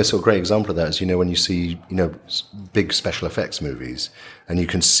 I mean, I think a great example of that is, when you see, big special effects movies, and you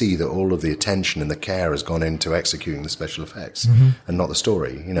can see that all of the attention and the care has gone into executing the special effects and not the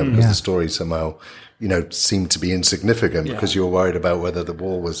story, because the story somehow, seemed to be insignificant because you're worried about whether the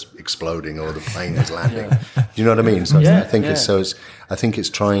wall was exploding or the plane was landing. Do you know what I mean? So I think it's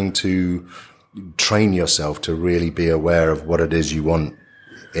trying to train yourself to really be aware of what it is you want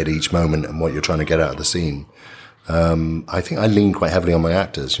at each moment and what you're trying to get out of the scene. I think I lean quite heavily on my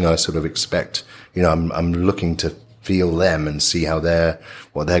actors. I sort of expect, I'm looking to feel them and see what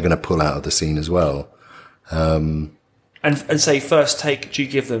they're going to pull out of the scene as well. And say first take, do you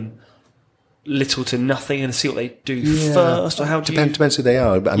give them little to nothing and see what they do first, or how do you? Depends who they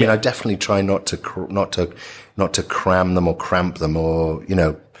are. But I mean, I definitely try not to cram them or cramp them, or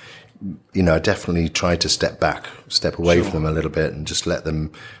I definitely try to step away from them a little bit, and just let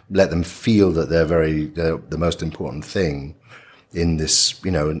them feel that they're the most important thing in this,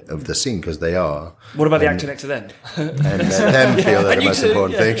 of the scene, because they are. What about the actor next to them? And them feel they're the most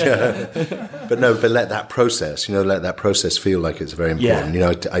important thing. But let that process feel like it's very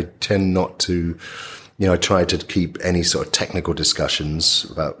important. I tend not to, I try to keep any sort of technical discussions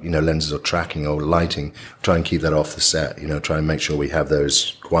about, lenses or tracking or lighting, try and keep that off the set, try and make sure we have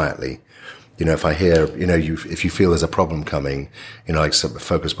those quietly. If I hear, if you feel there's a problem coming, like some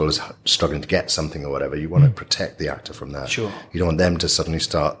focus pull is struggling to get something or whatever, you want to protect the actor from that. Sure. You don't want them to suddenly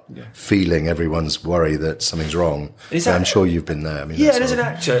start feeling everyone's worry that something's wrong. I'm sure you've been there. I mean, as an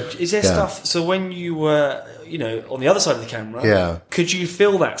actor, is there stuff? So when you were, on the other side of the camera, could you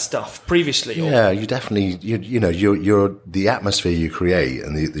feel that stuff previously? Yeah, you definitely, you're the atmosphere you create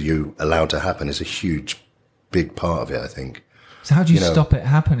and that you allow to happen is a big part of it, I think. So how do you stop it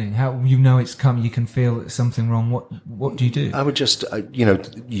happening? How it's come? You can feel that something wrong. What do you do? I would just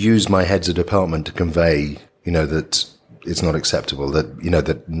use my heads of department to convey that it's not acceptable,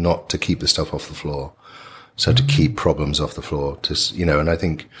 that not to keep the stuff off the floor, so to keep problems off the floor. And I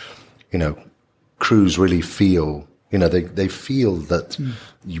think crews really feel. They feel that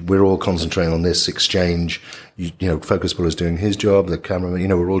we're all concentrating on this exchange. Focus puller is doing his job. The cameraman,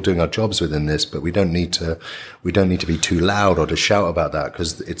 we're all doing our jobs within this, but we don't need to be too loud or to shout about that,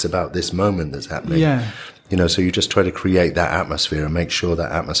 because it's about this moment that's happening. Yeah. So you just try to create that atmosphere and make sure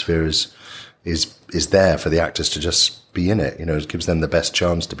that atmosphere is there for the actors to just be in it. It gives them the best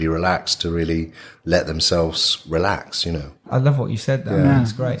chance to be relaxed, to really let themselves relax, I love what you said there. Yeah.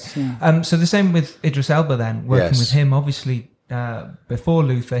 That's great. So the same with Idris Elba then, working with him, obviously, before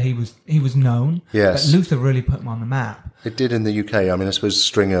Luther, he was known. Yes. But Luther really put him on the map. It did in the UK. I mean, I suppose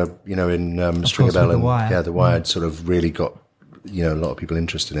Stringer, in Stringer Bell and The Wire sort of really got, a lot of people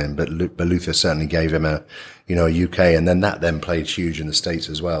interested in him, but Luther certainly gave him a UK, and then that played huge in the States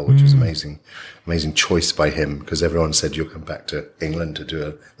as well, which was amazing choice by him, because everyone said you'll come back to England to do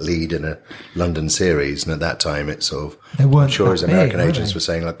a lead in a London series, and at that time it sort of, I'm sure his American agents were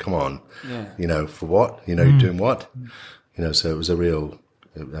saying, like, come on, for what? You're doing what? So it was a real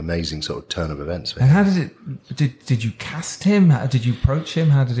amazing sort of turn of events. And how did you cast him? Did you approach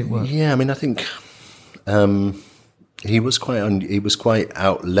him? How did it work? Yeah, I mean, I think, he was quite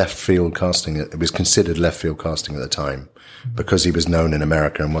out left field casting. It was considered left field casting at the time, because he was known in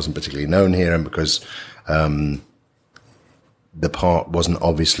America and wasn't particularly known here, and because the part wasn't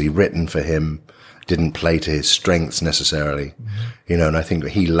obviously written for him, didn't play to his strengths necessarily, and I think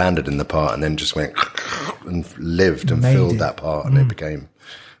he landed in the part and then just went and lived and filled that part, and it became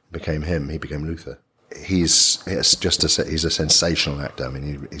him. He became Luther. He's a sensational actor. I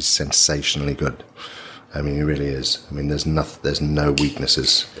mean, he's sensationally good. I mean, he really is. I mean, there's no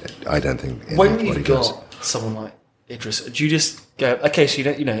weaknesses, I don't think, in what he does. someone like Idris, do you just go, okay, so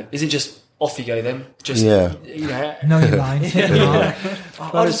is it just off you go then? Just, know your lines.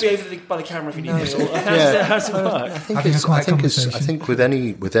 I'll just be over by the camera if you need me. How does it work? I think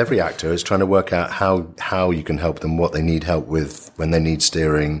with every actor, it's trying to work out how you can help them, what they need help with, when they need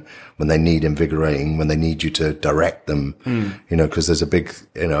steering, when they need invigorating, when they need you to direct them. Because there's a big,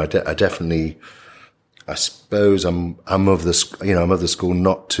 I suppose I'm of the school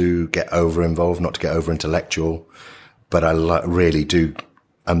not to get over involved, not to get over intellectual, but I really do.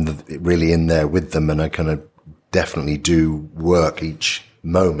 I'm really in there with them, and I kind of definitely do work each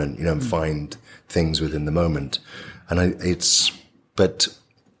moment, and find things within the moment. And so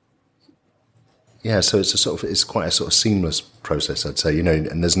it's quite a sort of seamless process, I'd say,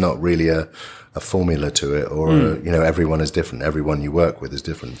 and there's not really a formula to it, or everyone is different. Everyone you work with is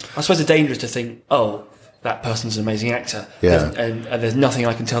different. I suppose it's dangerous to think, oh, that person's an amazing actor, and there's nothing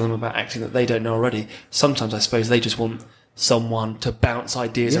I can tell them about acting that they don't know already. Sometimes I suppose they just want someone to bounce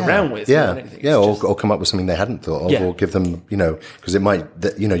ideas around with. Or come up with something they hadn't thought of, or give them, because it might,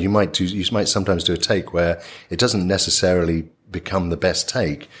 you might sometimes do a take where it doesn't necessarily become the best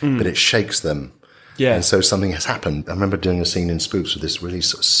take, but it shakes them. Yeah. And so something has happened. I remember doing a scene in Spooks with this really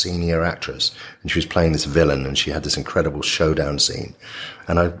sort of senior actress, and she was playing this villain, and she had this incredible showdown scene.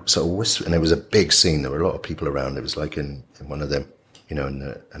 And I sort of whispered, and it was a big scene. There were a lot of people around. It was like in one of them, in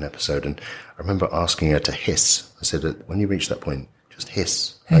an episode. And I remember asking her to hiss. I said, when you reach that point, just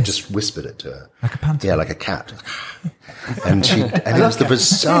hiss. I just whispered it to her. Like a panther? Yeah, like a cat. And it was the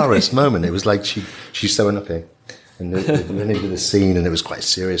bizarrest moment. It was like she's sewing up here. And we went into the scene, and it was quite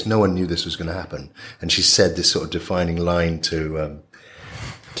serious. No one knew this was going to happen. And she said this sort of defining line to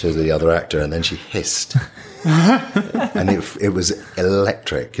the other actor, and then she hissed. And it was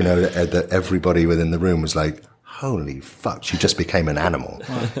electric, that everybody within the room was like, holy fuck, she just became an animal.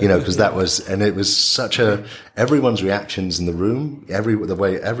 Because it was such everyone's reactions in the room, the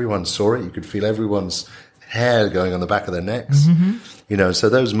way everyone saw it, you could feel everyone's hair going on the back of their necks. So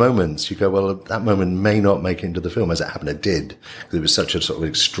those moments, you go, well, that moment may not make it into the film. As it happened, it did. It was such a sort of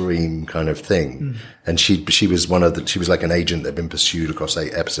extreme kind of thing. And she was she was like an agent that had been pursued across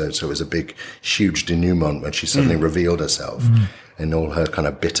 8 episodes. So it was a big, huge denouement when she suddenly revealed herself in all her kind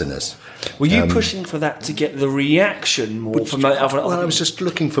of bitterness. Were you pushing for that to get the reaction more from the other? Well, I was just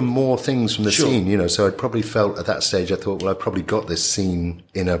looking for more things from the scene, So I probably felt at that stage, I thought, well, I've probably got this scene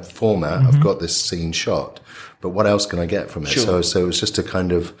in a format. I've got this scene shot. But what else can I get from it? So it was just a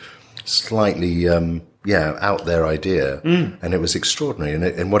kind of slightly, out there idea. And it was extraordinary.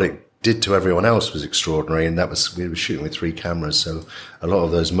 And what it did to everyone else was extraordinary. And we were shooting with 3 cameras. So a lot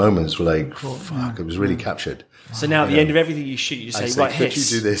of those moments were like, fuck, it was really captured. So now at the end of everything you shoot, you say, right, hiss.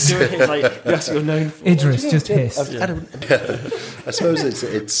 Could you do this? Do it, like, that's what you're known for. Idris, just hiss. I suppose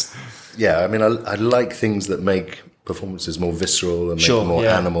it's I mean, I like things that make performances more visceral and make them more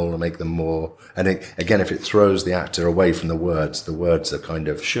animal and make them more, and again, if it throws the actor away from the words are kind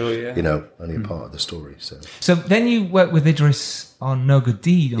of only a part of the story. So then you worked with Idris on No Good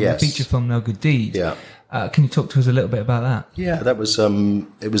Deed, on the feature film No Good Deed. Can you talk to us a little bit about that? That was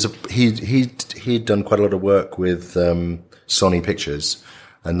he'd done quite a lot of work with Sony Pictures,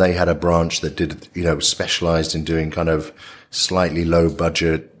 and they had a branch that did specialized in doing kind of slightly low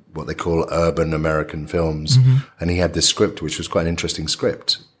budget, what they call urban American films. And he had this script, which was quite an interesting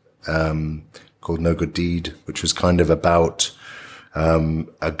script, called No Good Deed, which was kind of about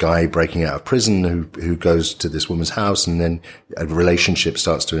a guy breaking out of prison who goes to this woman's house, and then a relationship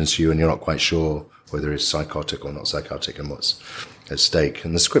starts to ensue, and you're not quite sure whether it's psychotic or not psychotic and what's at stake.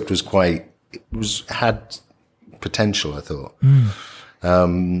 And the script had potential, I thought.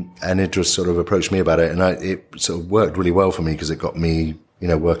 And Idris sort of approached me about it, and it sort of worked really well for me, because it got me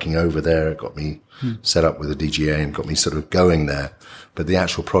working over there. It got me set up with a DGA and got me sort of going there. But the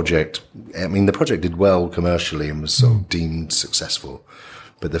actual project, the project did well commercially and was sort of deemed successful.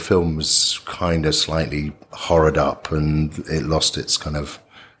 But the film was kind of slightly horrored up, and it lost its kind of,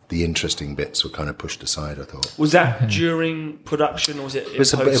 the interesting bits were kind of pushed aside, I thought. Was that during production, or was it in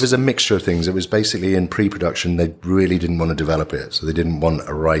post? It was a mixture of things. It was basically in pre-production. They really didn't want to develop it. So they didn't want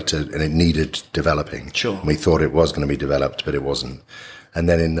a writer, and it needed developing. Sure. And we thought it was going to be developed, but it wasn't. And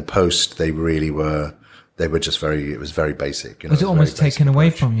then in the post, it was very basic. Was it almost taken away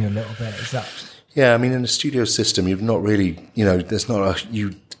from you a little bit? Is that? Yeah, in a studio system, you've not really,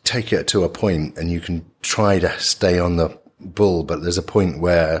 you take it to a point and you can try to stay on the bull, but there's a point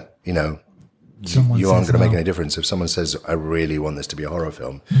where, you aren't going to make any difference. If someone says, I really want this to be a horror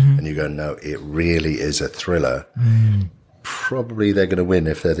film, and you go, no, it really is a thriller, probably they're going to win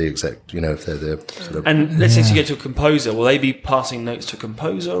if they're the exact, if they're the sort of... And let's say you get to a composer, will they be passing notes to a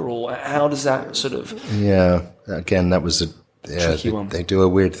composer, or how does that sort of... Yeah, again, that was a tricky one. They do a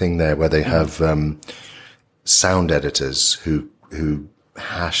weird thing there where they have sound editors who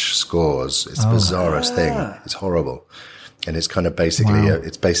hash scores. It's the bizarrest thing. It's horrible. And it's kind of basically,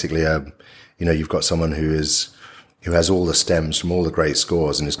 you've got someone who has all the stems from all the great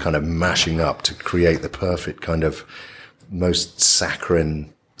scores and is kind of mashing up to create the perfect kind of most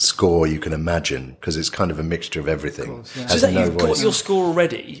saccharine score you can imagine, because it's kind of a mixture of everything. Of course, yeah. So that you've got your score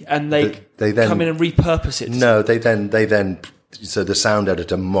already and they then come in and repurpose it? No, they then so the sound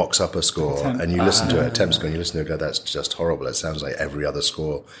editor mocks up a score and you listen to it, a temp score, and you listen to it and go, that's just horrible. It sounds like every other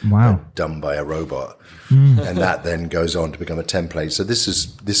score done by a robot. And that then goes on to become a template. So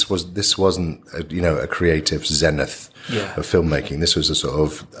this wasn't a creative zenith of filmmaking. This was a sort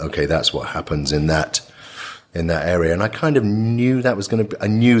of, okay, that's what happens in that area. And I kind of knew that I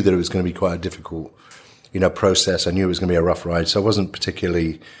knew that it was going to be quite a difficult, process. I knew it was going to be a rough ride. So I wasn't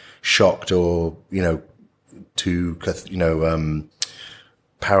particularly shocked or, too,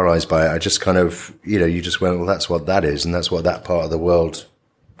 paralyzed by it. I just kind of, you just went, well, that's what that is. And that's what that part of the world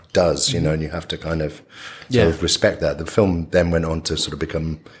does, and you have to kind of sort of respect that. The film then went on to sort of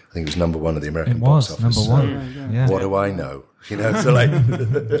become, I think it was number one at the American box office. Number one. Yeah. What do I know? So like,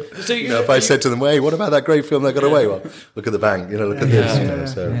 if I said to them, hey, what about that great film that got away? Well, look at the bank, look at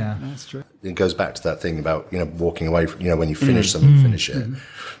this, So that's true. It goes back to that thing about, walking away from, when you finish something, finish it.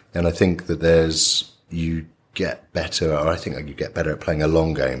 And I think that you get better, or I think you get better at playing a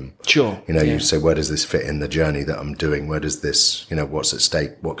long game. Sure. You say, where does this fit in the journey that I'm doing? Where does this, what's at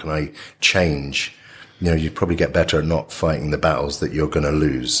stake? What can I change? You probably get better at not fighting the battles that you're going to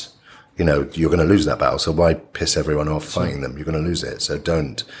lose. You're going to lose that battle. So why piss everyone off fighting them? You're going to lose it. So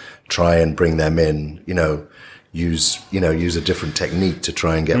don't try and bring them in, use a different technique to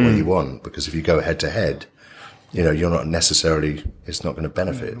try and get what you want. Because if you go head to head, you're not necessarily, it's not going to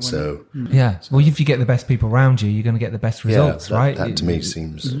benefit. So, well, if you get the best people around you, you're going to get the best results, right? That to me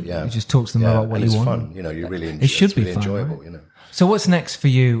seems, You just talk to them about what you want. It's fun, you really enjoy it. Should be really fun, enjoyable, right? So what's next for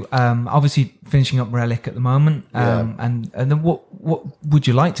you? Obviously finishing up RELLIK at the moment. And then what would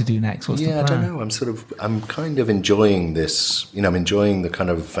you like to do next? What's the plan? I don't know. I'm kind of enjoying this, I'm enjoying the kind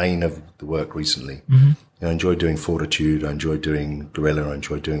of vein of the work recently. I enjoy doing Fortitude. I enjoy doing Guerrilla. I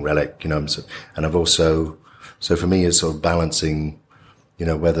enjoy doing RELLIK, and I've also, so for me, it's sort of balancing,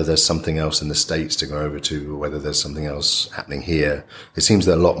 whether there's something else in the States to go over to, or whether there's something else happening here. It seems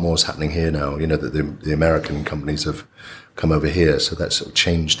that a lot more is happening here now, that the American companies have come over here. So that's sort of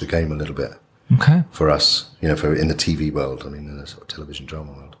changed the game a little bit. Okay. For us, for in the TV world, in the sort of television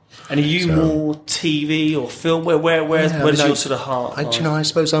drama world. And are you more TV or film? Where does your sort of heart lie? I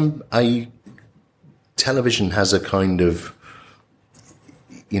suppose television has a kind of,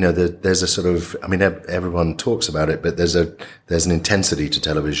 there's a sort of, everyone talks about it, but there's an intensity to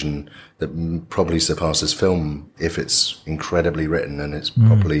television that probably surpasses film if it's incredibly written and it's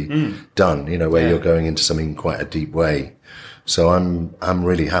properly done, where you're going into something quite a deep way. So I'm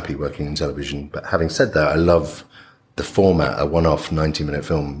really happy working in television. But having said that, I love the format. A one-off 90-minute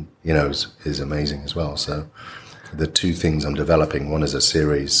film, is amazing as well. So the two things I'm developing, one is a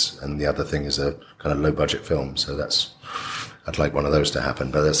series and the other thing is a kind of low-budget film. So I'd like one of those to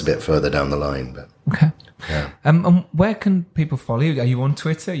happen, but that's a bit further down the line. But okay. Yeah. Where can people follow you? Are you on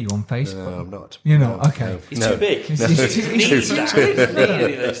Twitter? Are you on Facebook? No, I'm not. You're not? Okay. He's too big. I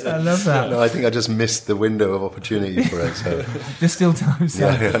love that. No, I think I just missed the window of opportunity for it. So. There's still time,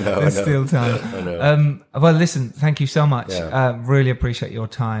 sir. There's still time. I know. Well, listen, thank you so much. Really appreciate your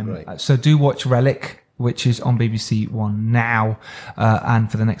time. Right. So do watch RELLIK, which is on BBC One now,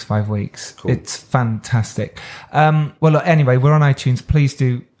 and for the next 5 weeks. Cool. It's fantastic. Well, look, anyway, we're on iTunes. Please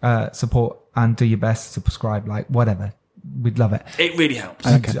do support and do your best to subscribe, whatever. We'd love it. It really helps.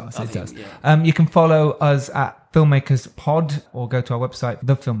 Okay. It does. Yeah. You can follow us at Filmmakers Pod or go to our website,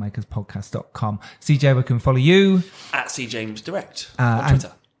 thefilmmakerspodcast.com. CJ, we can follow you. At CJamesDirect on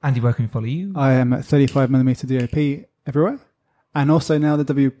Twitter. Andy, where can we follow you? I am at 35mm DOP everywhere. And also now the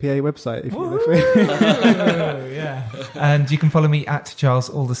WPA website, if you look for it. Yeah. And you can follow me at Charles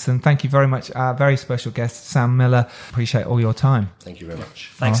Alderson. Thank you very much. Our very special guest, Sam Miller. Appreciate all your time. Thank you very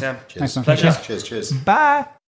much. Thanks, Sam. Cheers. Thanks, Cheers. Bye.